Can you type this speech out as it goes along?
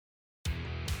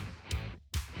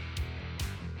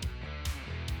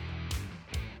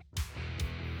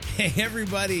Hey,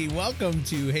 everybody. Welcome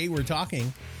to Hey, We're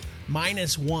Talking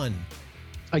 -1.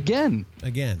 Again.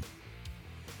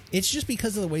 It's just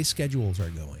because of the way schedules are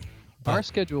going. Our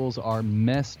schedules are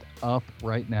messed up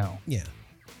right now. Yeah.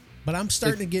 But I'm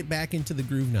starting to get back into the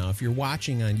groove now. If you're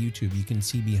watching on YouTube, you can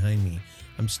see behind me.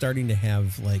 I'm starting to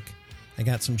have, I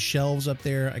got some shelves up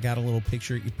there. I got a little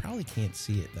picture. You probably can't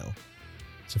see it, though.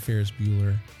 It's a Ferris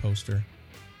Bueller poster.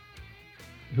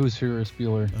 Who's Ferris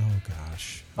Bueller? Oh,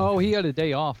 gosh. Oh, he had a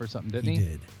day off or something, didn't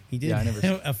he? He did. Yeah, I never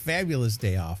have a fabulous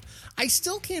day off. I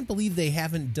still can't believe they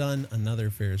haven't done another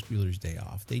Ferris Bueller's Day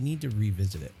Off. They need to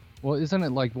revisit it. Well,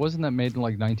 wasn't that made in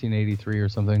 1983 or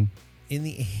something?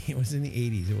 It was in the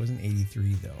 80s. It wasn't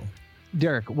 83, though.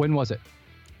 Derek, when was it?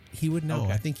 He would know.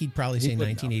 Okay. I think he'd probably say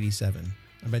 1987.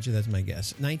 I bet you that's my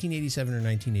guess. 1987 or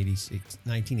 1986.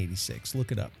 1986.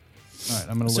 Look it up. All right,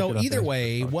 I'm going to look it up. So either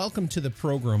way, welcome to the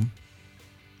program.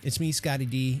 It's me, Scotty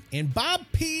D, and Bob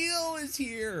Peel is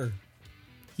here.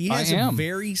 He has a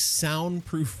very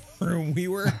soundproof room. We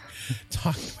were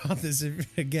talking about this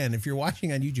again. If you're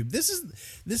watching on YouTube, this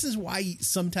is why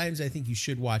sometimes I think you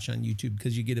should watch on YouTube,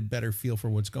 because you get a better feel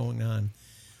for what's going on.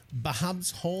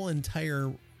 Bob's whole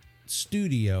entire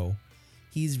studio,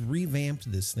 he's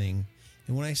revamped this thing.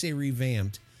 And when I say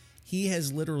revamped, he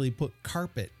has literally put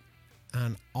carpet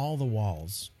on all the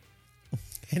walls.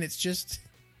 And it's just,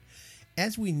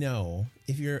 as we know,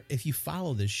 if you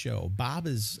follow this show, Bob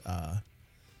is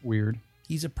weird.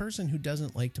 He's a person who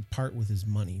doesn't like to part with his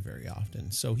money very often.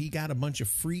 So he got a bunch of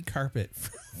free carpet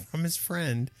from his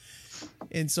friend.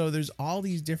 And so there's all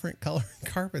these different color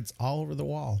carpets all over the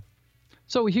wall.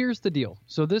 So here's the deal.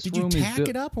 So this did room you tack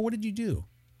it up, or what did you do?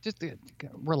 Just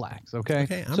relax, okay?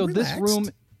 Okay, I'm so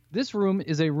relaxed. this room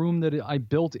is a room that I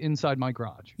built inside my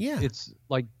garage. Yeah. It's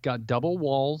got double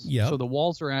walls. Yep. So the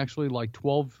walls are actually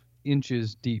 12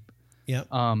 inches deep. Yep.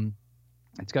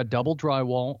 It's got double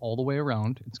drywall all the way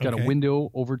around. It's got a window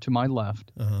over to my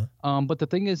left. Uh-huh. But the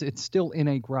thing is, it's still in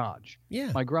a garage.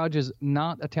 Yeah. My garage is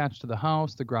not attached to the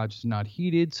house. The garage is not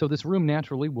heated, so this room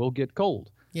naturally will get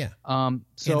cold. Yeah. And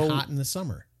hot in the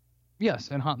summer. Yes,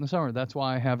 and hot in the summer. That's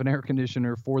why I have an air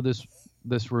conditioner for this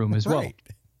room as well.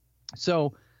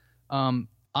 So,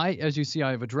 as you see,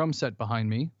 I have a drum set behind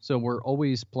me. So we're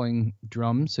always playing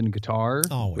drums and guitar,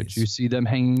 which you see them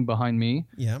hanging behind me.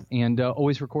 Yeah. And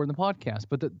always recording the podcast.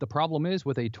 But the problem is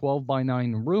with a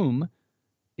 12x9 room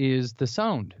is the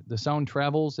sound. The sound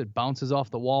travels. It bounces off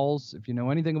the walls. If you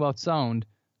know anything about sound,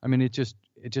 I mean, it just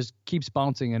keeps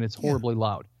bouncing and it's horribly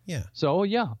loud. Yeah. So,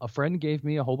 a friend gave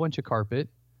me a whole bunch of carpet,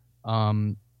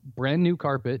 brand new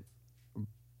carpet,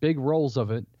 big rolls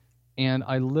of it. And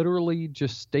I literally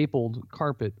just stapled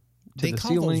carpet to the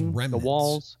ceiling, the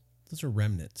walls. Those are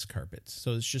remnants carpets.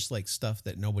 So it's just like stuff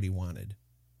that nobody wanted.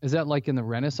 Is that like in the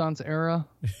Renaissance era?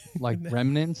 Like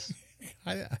remnants?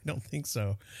 I don't think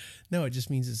so. No, it just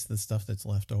means it's the stuff that's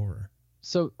left over.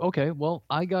 So, okay, well,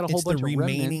 I got a whole bunch of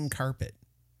remaining remnants. Carpet.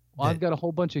 Well, I've got a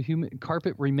whole bunch of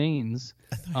carpet remains.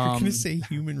 I thought you were going to say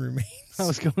human remains. I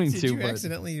was going Did to. You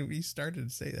accidentally you started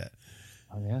to say that.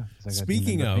 Oh, yeah.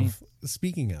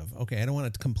 Speaking of, okay, I don't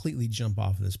want to completely jump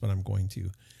off of this, but I'm going to.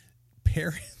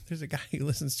 Paris, there's a guy who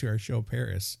listens to our show,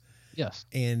 Paris. Yes.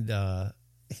 And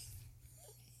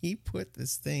he put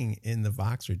this thing in the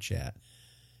Voxer chat.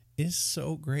 It's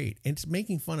so great. It's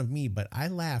making fun of me, but I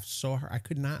laughed so hard. I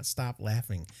could not stop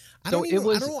laughing. I don't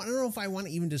know if I want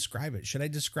to even describe it. Should I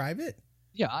describe it?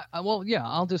 Yeah.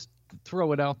 I'll just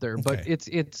throw it out there. Okay. But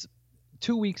it's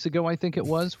 2 weeks ago, I think it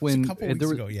was, when a couple weeks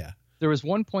ago, yeah. There was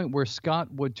one point where Scott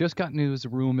just got into his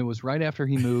room. It was right after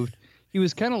he moved. He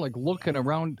was kind of looking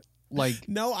around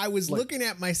No, I was looking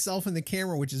at myself in the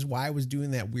camera, which is why I was doing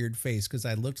that weird face, because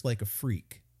I looked like a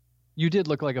freak. You did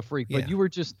look like a freak, but you were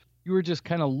just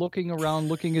kind of looking around,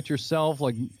 looking at yourself,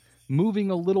 moving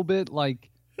a little bit,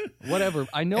 whatever.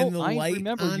 I know. I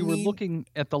remember you were looking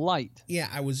at the light. Yeah,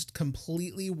 I was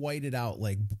completely whited out.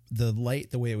 The light,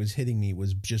 the way it was hitting me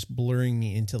was just blurring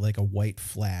me into a white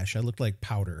flash. I looked like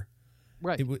powder.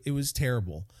 Right. It was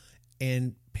terrible.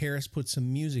 And Paris put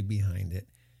some music behind it.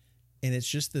 And it's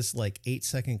just this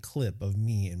 8-second clip of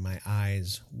me and my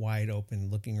eyes wide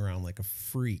open looking around like a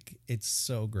freak. It's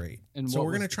so great. And so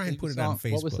we're going to try and put it on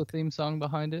Facebook. What was the theme song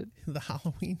behind it? The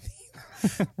Halloween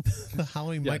theme. The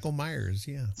Halloween Michael Myers,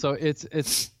 yeah. So it's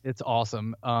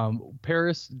awesome.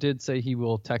 Paris did say he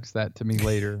will text that to me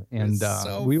later. And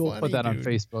we will put that on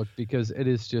Facebook, because it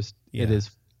is just, it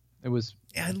was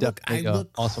I look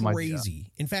awesome crazy. Idea.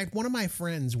 In fact, one of my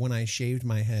friends, when I shaved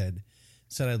my head,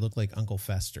 said I looked like Uncle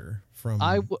Fester from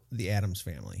the Addams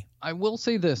Family. I will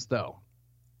say this, though.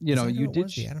 You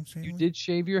did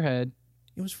shave your head.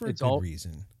 It was for a good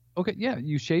reason. Okay, yeah.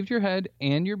 You shaved your head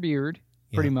and your beard.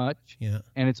 pretty much. Yeah.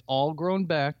 And it's all grown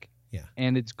back. Yeah.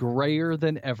 And it's grayer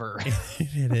than ever.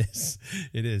 It is.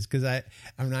 It is. Because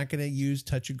I'm not going to use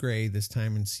touch of gray this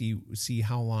time and see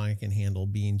how long I can handle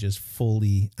being just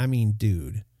fully. I mean,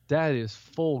 dude. That is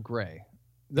full gray.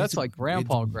 That's like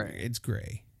grandpa gray. It's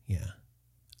gray. Yeah.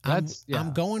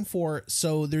 I'm going for.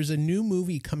 So there's a new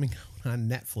movie coming out on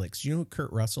Netflix. Do you know who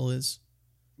Kurt Russell is?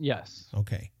 Yes.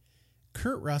 Okay.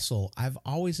 Kurt Russell, I've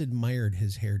always admired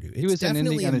his hairdo. He was in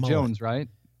Indiana Jones, right?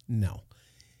 No.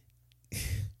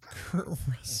 Kurt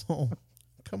Russell.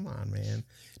 Come on, man.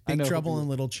 Big Trouble in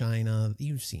Little China.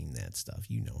 You've seen that stuff.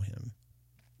 You know him.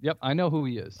 Yep, I know who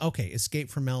he is. Okay, Escape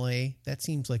from L.A. That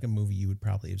seems like a movie you would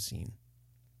probably have seen.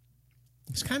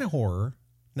 It's kind of horror.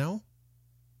 No?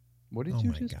 What did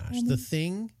you just gosh. The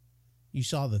Thing? You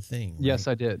saw The Thing, right? Yes,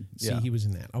 I did. See, he was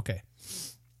in that. Okay.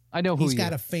 I know who he is. He's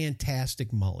got a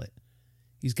fantastic mullet.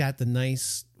 He's got the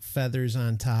nice feathers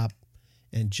on top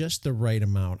and just the right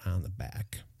amount on the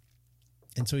back.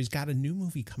 And so he's got a new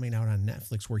movie coming out on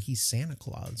Netflix where he's Santa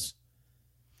Claus.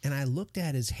 And I looked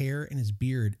at his hair and his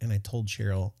beard and I told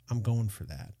Cheryl, I'm going for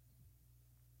that.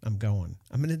 I'm going.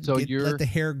 I'm going to let the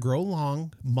hair grow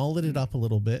long, mullet it up a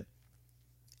little bit,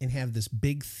 and have this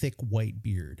big, thick white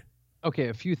beard. Okay,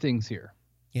 a few things here.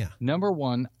 Yeah. Number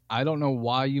one, I don't know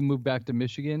why you moved back to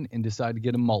Michigan and decided to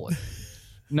get a mullet.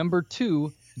 Number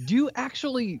two, do you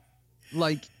actually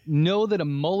know that a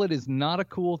mullet is not a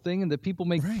cool thing and that people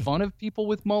make fun of people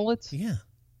with mullets? Yeah.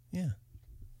 Okay.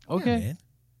 Yeah, man.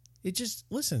 It just,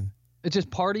 listen. It's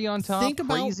just party on top,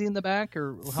 crazy in the back,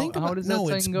 or how does that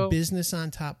saying go? No, it's business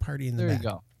on top, party in the back.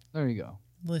 There you go.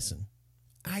 Listen,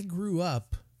 I grew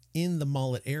up in the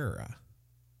mullet era.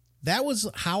 That was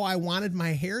how I wanted my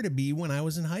hair to be when I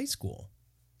was in high school.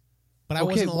 But I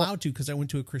wasn't allowed to because I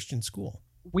went to a Christian school.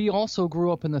 We also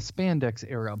grew up in the spandex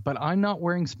era, but I'm not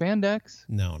wearing spandex.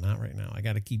 No, not right now. I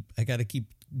got to keep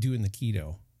doing the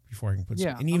keto before I can put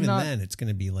and even then it's going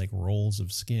to be like rolls of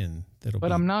skin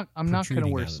I'm not going to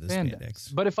wear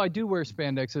spandex. But if I do wear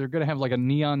spandex, they're going to have like a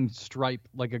neon stripe,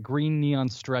 like a green neon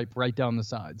stripe right down the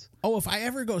sides. Oh, if I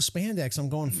ever go spandex, I'm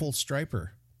going full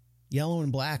striper. Yellow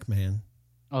and black, man.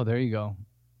 Oh, there you go.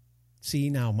 See,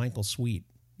 now Michael Sweet,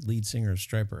 lead singer of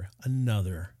Stryper,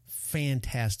 another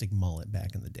fantastic mullet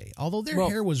back in the day. Although their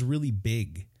hair was really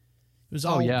big. It was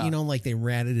all, like they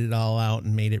ratted it all out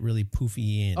and made it really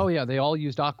poofy in. Oh, yeah. They all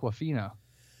used Aquafina.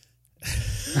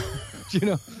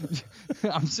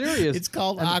 I'm serious. It's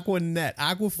called Aquanet.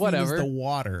 Aquafina is the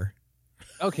water.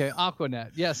 Okay,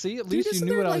 Aquanet. Yeah, see, at least you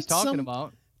knew what I was talking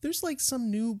about. There's like some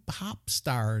new pop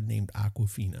star named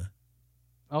Aquafina.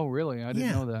 Oh, really? I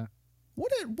didn't know that.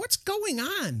 What's going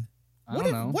on? I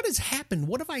don't know. What has happened?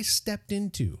 What have I stepped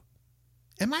into?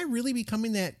 Am I really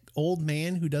becoming that old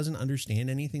man who doesn't understand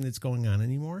anything that's going on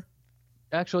anymore?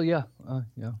 Actually, yeah.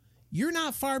 Yeah. You're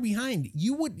not far behind.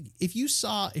 You would, if your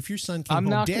son came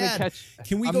home, Dad,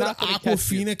 can we go to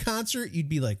Aquafina concert? You'd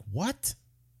be like, what?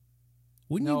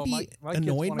 Wouldn't you be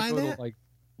annoyed by that? Like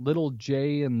Little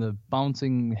J and the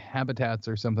Bouncing Habitats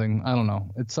or something. I don't know.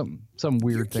 It's some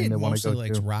weird thing they want to go to. Your kid mostly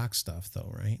likes rock stuff,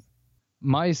 though, right?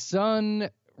 My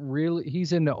son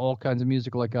he's into all kinds of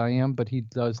music like I am, but he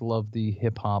does love the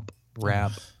hip hop,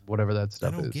 rap, whatever that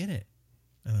stuff is. I don't get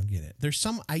it. There's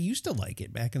I used to like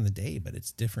it back in the day, but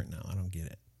it's different now. I don't get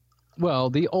it. Well,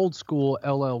 the old school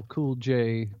LL Cool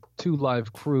J, 2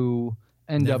 Live Crew,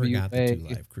 NWA, Never got the 2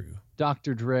 Live Crew.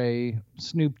 Dr. Dre,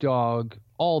 Snoop Dogg,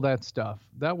 all that stuff.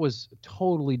 That was a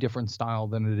totally different style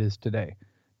than it is today.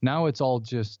 Now it's all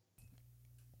just,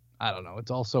 I don't know.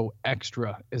 It's also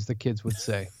extra, as the kids would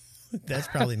say. That's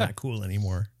probably not cool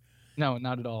anymore. No,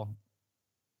 not at all.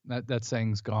 That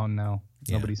saying's gone now.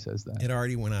 Yeah. Nobody says that. It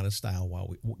already went out of style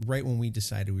right when we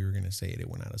decided we were going to say it. It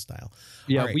went out of style.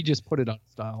 Yeah, we just put it out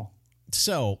of style.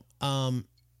 So,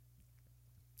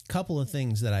 couple of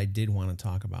things that I did want to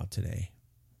talk about today,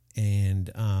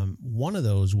 and one of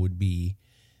those would be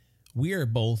we are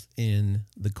both in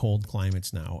the cold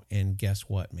climates now, and guess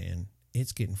what, man?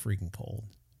 It's getting freaking cold.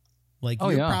 Like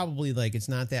you're probably like it's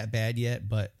not that bad yet,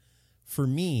 but for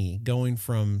me, going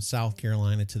from South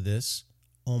Carolina to this,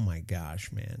 oh my gosh,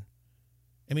 man.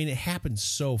 I mean, it happens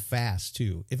so fast,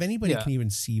 too. If anybody can even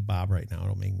see Bob right now,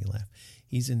 it'll make me laugh.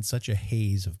 He's in such a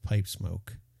haze of pipe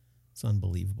smoke. It's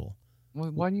unbelievable.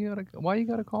 Why you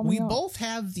gotta call me We out? both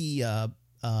have the,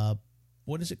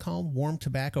 what is it called? Warm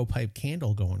tobacco pipe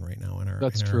candle going right now in our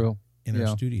our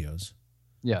studios.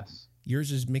 Yes.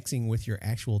 Yours is mixing with your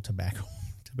actual tobacco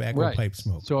pipe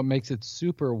smoke. So it makes it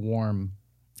super warm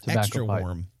tobacco extra pipe.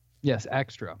 Warm. Yes,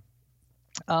 extra.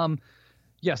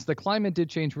 Yes, the climate did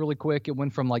change really quick. It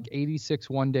went from like 86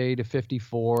 one day to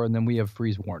 54, and then we have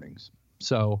freeze warnings.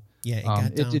 So yeah, it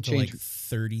got down did to change. like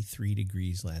 33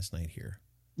 degrees last night here.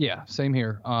 Yeah, same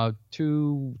here.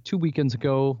 Two weekends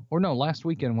ago, or no, last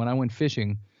weekend when I went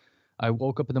fishing, I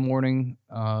woke up in the morning,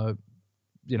 got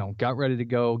ready to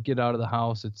go, get out of the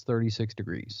house. It's 36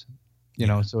 degrees, you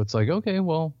know, so it's like, okay,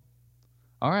 well,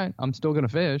 all right, I'm still going to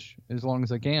fish as long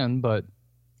as I can.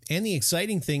 And the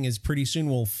exciting thing is pretty soon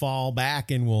we'll fall back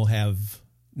and we'll have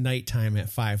nighttime at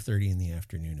 5:30 in the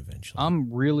afternoon eventually.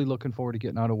 I'm really looking forward to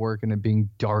getting out of work and it being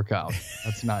dark out.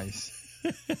 That's nice.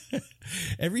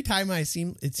 Every time it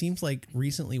seems like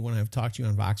recently when I've talked to you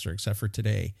on Voxer, except for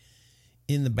today,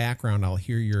 in the background, I'll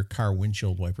hear your car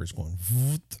windshield wipers going.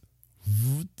 Voot,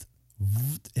 voot,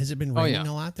 voot. Has it been raining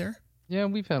a lot there? Yeah,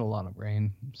 we've had a lot of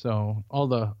rain. So all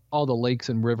the lakes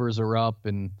and rivers are up,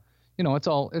 and it's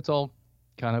all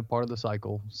kind of part of the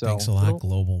cycle. So thanks a lot,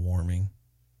 global warming.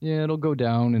 Yeah, it'll go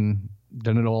down and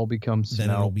then it'll all become snow.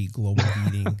 Then it'll be global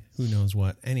heating. Who knows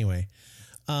what? Anyway.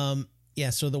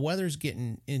 Yeah, so the weather's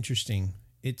getting interesting.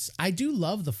 I do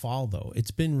love the fall though. It's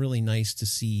been really nice to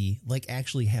see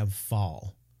actually have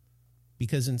fall,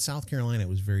 because in South Carolina it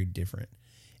was very different.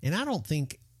 And I don't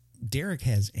think Derek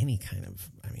has any kind of,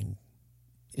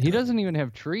 he doesn't even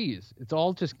have trees. It's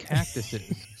all just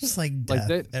cactuses. It's like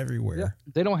death everywhere.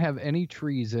 They don't have any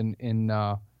trees in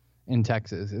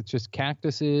Texas. It's just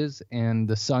cactuses, and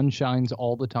the sun shines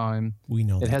all the time. We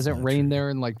know it hasn't rained there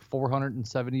in like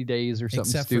 470 days or something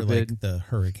except stupid. For the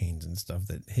hurricanes and stuff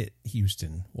that hit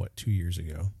Houston 2 years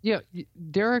ago. Yeah,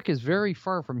 Derek is very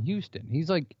far from Houston. He's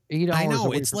like 8 hours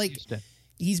away from Houston.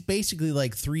 He's basically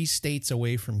like 3 states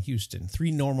away from Houston,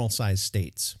 3 normal sized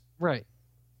states. Right.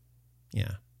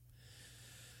 Yeah.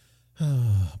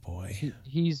 Oh boy.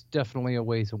 He's definitely a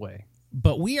ways away.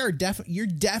 But you're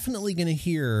definitely going to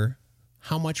hear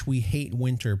how much we hate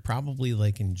winter. Probably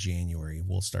like in January,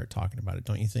 we'll start talking about it.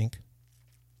 Don't you think?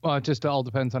 Well, it just all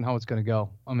depends on how it's going to go.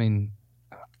 I mean,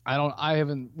 I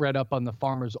haven't read up on the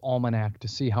Farmer's Almanac to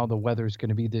see how the weather's going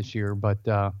to be this year, but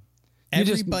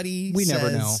everybody we says,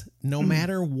 never know. No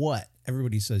matter what,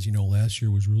 everybody says, last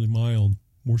year was really mild.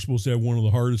 We're supposed to have one of the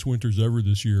hardest winters ever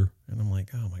this year. And I'm like,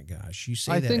 oh my gosh, you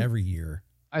say that every year.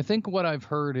 I think what I've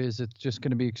heard is it's just going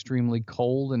to be extremely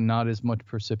cold and not as much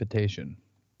precipitation.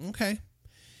 Okay.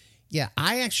 Yeah,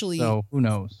 So who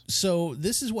knows? So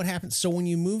this is what happens. So when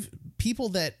you move, people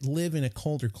that live in a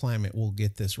colder climate will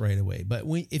get this right away. But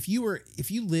if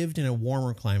you lived in a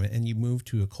warmer climate and you moved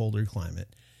to a colder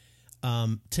climate,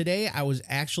 today I was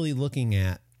actually looking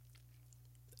at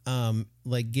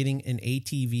like getting an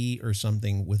ATV or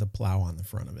something with a plow on the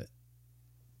front of it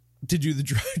to do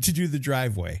the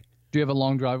driveway. Do you have a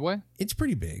long driveway? It's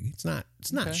pretty big. It's not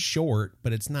short,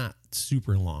 but it's not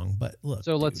super long. But look,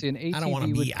 so let's see. An ATV I don't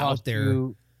want to be out there.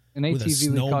 An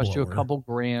ATV would cost you a couple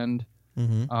grand.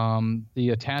 Mm-hmm.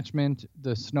 The attachment,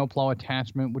 the snowplow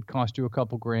attachment, would cost you a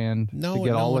couple grand to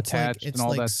get all attached and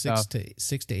all that stuff.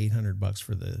 $600 to $800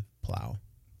 for the plow.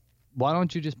 Why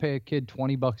don't you just pay a kid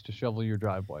 $20 to shovel your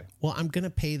driveway? Well, I'm gonna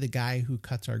pay the guy who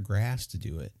cuts our grass to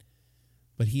do it,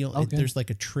 but there's like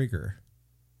a trigger.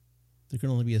 There can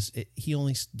only be he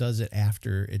only does it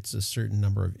after it's a certain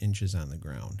number of inches on the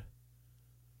ground.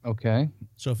 Okay.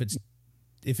 So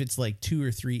if it's like 2 or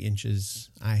 3 inches,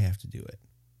 I have to do it.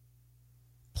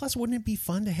 Plus, wouldn't it be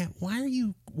fun to have? Why are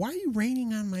you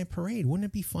raining on my parade? Wouldn't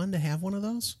it be fun to have one of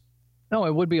those? No,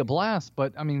 it would be a blast,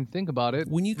 but I mean, think about it.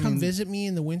 When you come visit me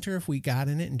in the winter, if we got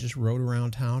in it and just rode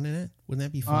around town in it, wouldn't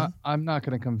that be fun? I'm not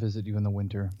going to come visit you in the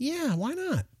winter. Yeah, why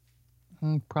not?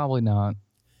 Probably not.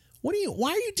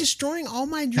 Why are you destroying all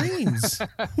my dreams?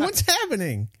 What's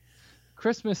happening?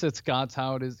 Christmas at Scott's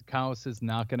house is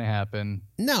not going to happen.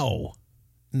 No.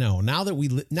 Now that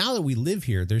we live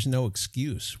here, there's no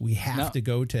excuse. We have to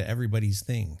go to everybody's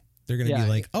thing. They're going to be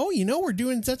like, oh, we're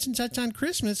doing such and such on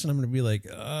Christmas. And I'm going to be like,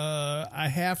 I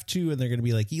have to. And they're going to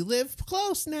be like, you live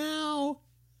close now.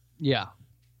 Yeah.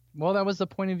 Well, that was the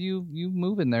point of you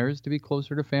moving there, is to be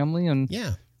closer to family and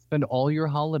spend all your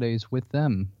holidays with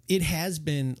them. It has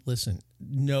been, listen,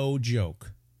 no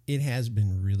joke. It has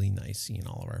been really nice seeing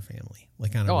all of our family,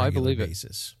 like on a regular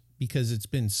basis, because it's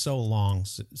been so long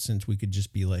since we could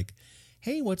just be like,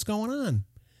 hey, what's going on?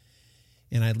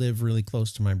 And I live really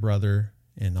close to my brother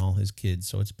and all his kids.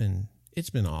 So it's been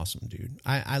awesome, dude.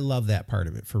 I love that part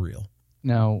of it, for real.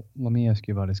 Now, let me ask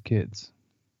you about his kids.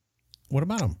 What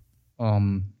about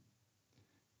them?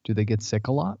 Do they get sick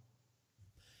a lot?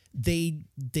 They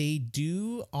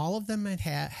do. All of them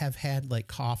have had like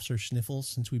coughs or sniffles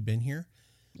since we've been here.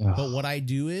 Ugh. But what I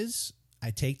do is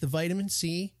I take the vitamin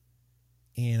C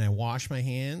and I wash my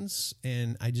hands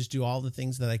and I just do all the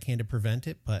things that I can to prevent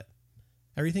it. But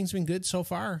everything's been good so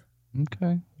far.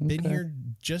 Okay. Been here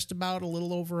just about a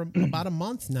little over about a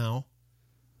month now,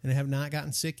 and I have not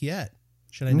gotten sick yet.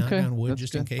 Should I knock on wood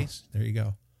just in case? There you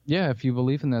go. Yeah, if you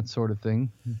believe in that sort of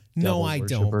thing. No, I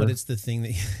don't. But it's the thing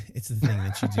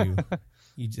that you do.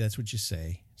 That's what you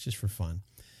say. It's just for fun.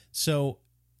 So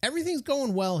everything's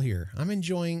going well here. I'm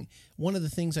enjoying. One of the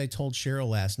things I told Cheryl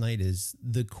last night is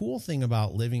the cool thing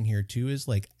about living here too is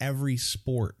like every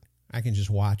sport I can just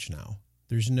watch now.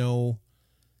 There's no,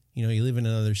 you live in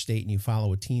another state and you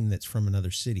follow a team that's from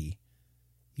another city.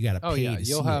 You got to pay to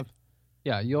see it.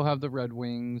 Yeah, you'll have the Red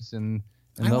Wings and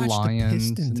the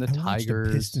Lions and the Tigers. I watched the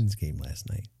Pistons game last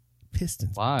night.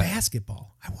 Pistons. Why?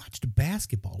 Basketball. I watched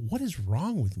basketball. What is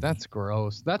wrong with me? That's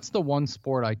gross. That's the one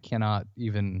sport I cannot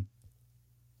even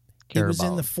care about. It was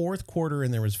in the fourth quarter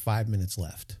and there was 5 minutes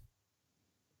left.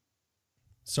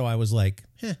 So I was like,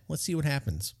 let's see what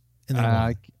happens. And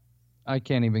then I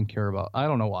can't even care about. I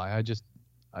don't know why.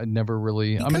 I never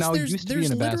really. Because I used to be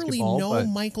in a basketball. There's literally no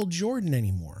Michael Jordan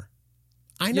anymore.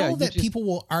 I know that people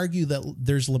will argue that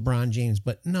there's LeBron James,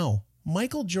 but no,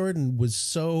 Michael Jordan was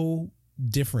so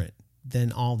different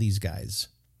than all these guys.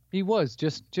 He was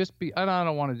just be. I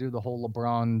don't want to do the whole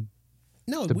LeBron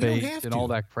debate we don't have and to. all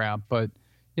that crap, but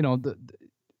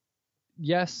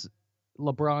yes,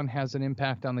 LeBron has an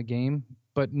impact on the game,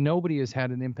 but nobody has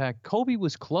had an impact. Kobe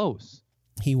was close.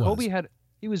 He was.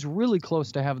 He was really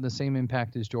close to having the same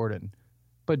impact as Jordan.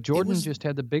 But Jordan just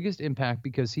had the biggest impact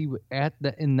because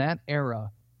in that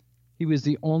era, he was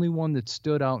the only one that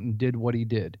stood out and did what he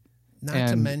did. Not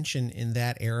to mention, in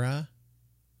that era,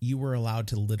 you were allowed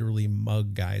to literally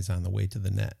mug guys on the way to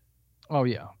the net. Oh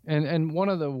yeah, and one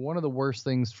of the worst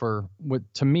things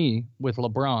to me with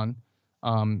LeBron,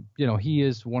 he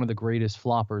is one of the greatest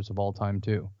floppers of all time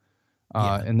too.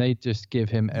 And they just give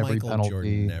him every Michael penalty.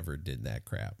 Jordan never did that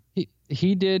crap.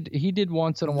 He did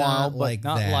once in a while, but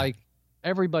not that. like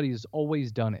everybody's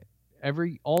always done it.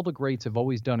 All the greats have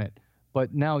always done it.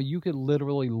 But now you could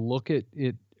literally look at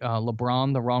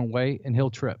LeBron the wrong way and he'll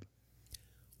trip.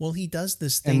 Well, he does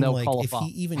this thing like if he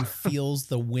even feels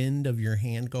the wind of your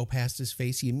hand go past his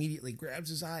face, he immediately grabs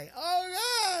his eye. Oh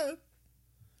God!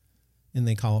 And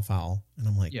they call a foul, and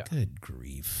I'm like, good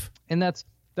grief. And that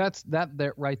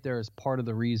right there is part of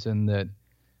the reason that,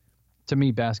 to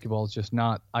me, basketball is just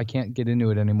not. I can't get into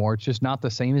it anymore. It's just not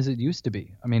the same as it used to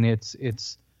be. I mean, it's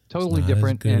totally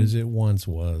different. As good as it once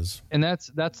was. And that's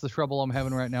the trouble I'm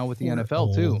having right now with the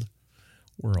NFL too.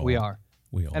 We're old. We are.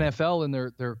 NFL and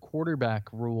their quarterback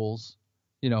rules,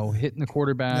 hitting the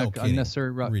quarterback,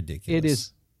 unnecessary.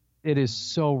 Ridiculous. It is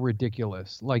so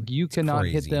ridiculous. Like you cannot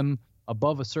hit them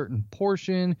above a certain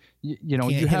portion.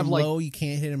 You have like low, you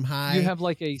can't hit them high. You have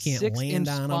like a 6-inch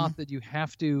spot that you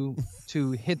have to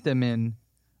hit them in.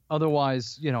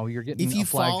 Otherwise, you're getting if you a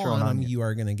flag fall thrown on on them, you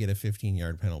are going to get a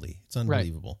 15-yard penalty. It's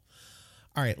unbelievable.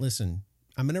 Right. All right, listen.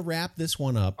 I'm going to wrap this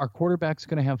one up. Are quarterbacks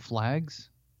going to have flags?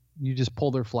 You just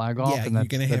pull their flag off, and you're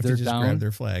going to have to just grab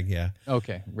their flag. Yeah.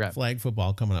 Okay. Right. Flag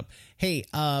football coming up. Hey,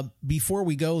 before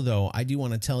we go though, I do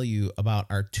want to tell you about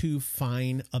our two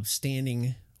fine,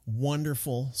 upstanding,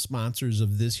 wonderful sponsors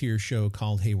of this here show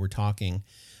called Hey We're Talking.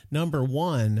 Number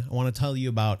one, I want to tell you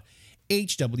about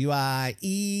HWIEBE.com.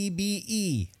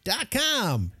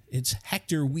 It's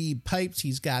Hector Weeb Pipes.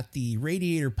 He's got the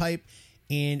radiator pipe.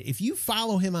 And if you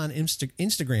follow him on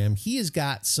Instagram, he has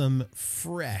got some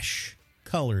fresh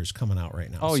colors coming out right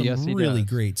now. Oh, some yes, he really does.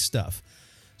 Great stuff.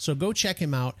 So go check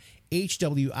him out,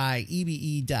 HWIEBE.com,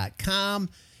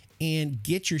 and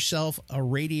get yourself a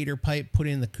radiator pipe. Put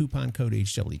in the coupon code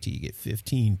HWT. You get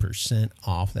 15%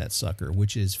 off that sucker,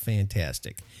 which is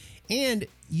fantastic. And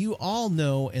you all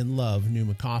know and love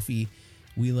Numa Coffee.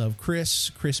 We love Chris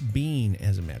Bean,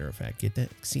 as a matter of fact. Get that?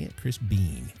 See it? Chris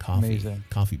Bean. Coffee. Amazing.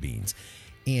 Coffee beans.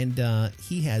 And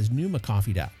he has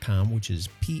NumaCoffee.com, which is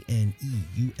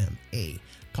PNEUMA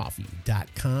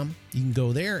coffee.com. You can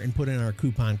go there and put in our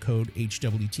coupon code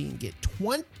HWT and get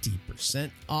 20%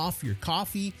 off your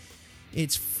coffee.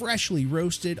 It's freshly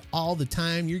roasted all the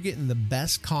time. You're getting the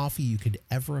best coffee you could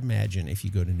ever imagine if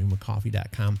you go to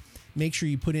NumaCoffee.com. Make sure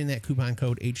you put in that coupon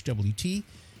code HWT,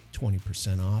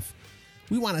 20% off.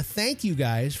 We want to thank you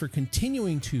guys for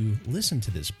continuing to listen to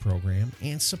this program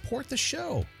and support the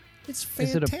show. It's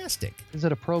fantastic. Is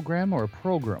it a program or a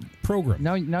program? Program.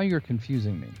 Now you're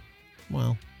confusing me.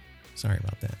 Well, sorry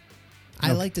about that.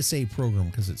 I like to say program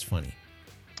because it's funny.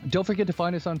 Don't forget to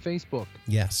find us on Facebook.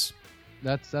 Yes.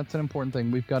 That's an important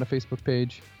thing. We've got a Facebook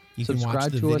page. You can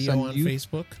watch the video on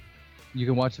Facebook. You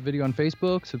can watch the video on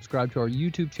Facebook. Subscribe to our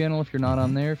YouTube channel if you're not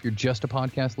on there, if you're just a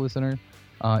podcast listener.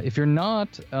 If you're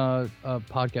not a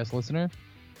podcast listener,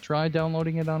 try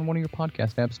downloading it on one of your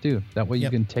podcast apps too. That way you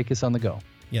can take us on the go.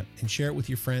 Yep. And share it with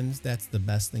your friends. That's the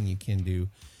best thing you can do.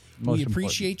 We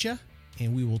appreciate you,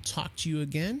 and we will talk to you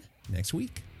again next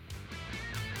week.